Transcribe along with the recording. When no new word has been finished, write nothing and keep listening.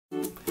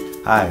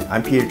Hi,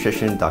 I'm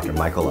Pediatrician Dr.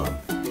 Michael Lum.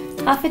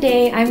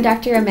 Hafa, I'm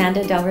Dr.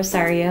 Amanda Del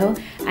Rosario.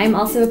 I'm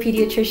also a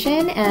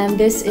pediatrician, and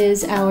this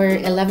is our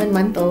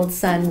 11-month-old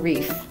son,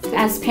 Reef.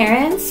 As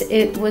parents,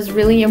 it was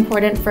really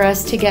important for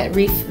us to get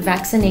Reef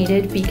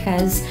vaccinated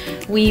because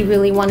we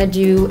really want to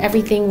do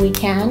everything we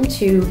can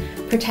to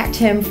protect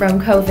him from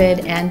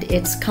COVID and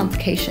its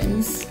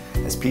complications.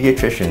 As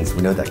pediatricians,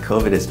 we know that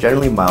COVID is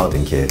generally mild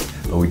in kids,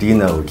 but we do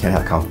know we can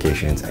have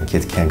complications and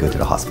kids can go to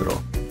the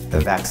hospital. The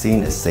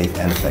vaccine is safe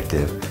and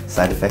effective.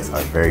 Side effects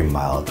are very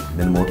mild,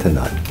 minimal to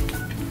none.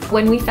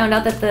 When we found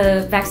out that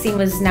the vaccine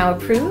was now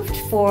approved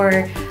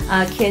for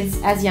kids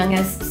as young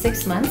as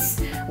 6 months,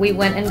 we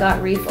went and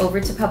got Reef over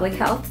to public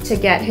health to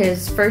get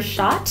his first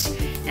shot,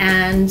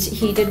 and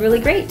he did really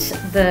great.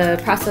 The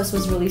process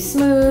was really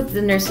smooth,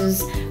 the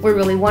nurses were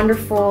really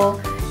wonderful,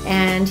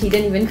 and he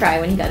didn't even cry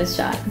when he got his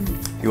shot.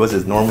 He was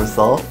his normal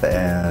self,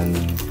 and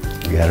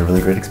we had a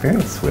really great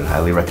experience. We'd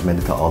highly recommend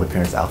it to all the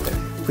parents out there.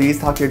 Please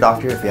talk to your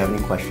doctor if you have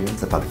any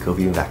questions about the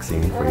COVID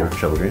vaccine for your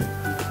children.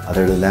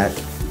 Other than that,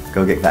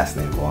 go get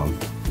vaccinated, Guam.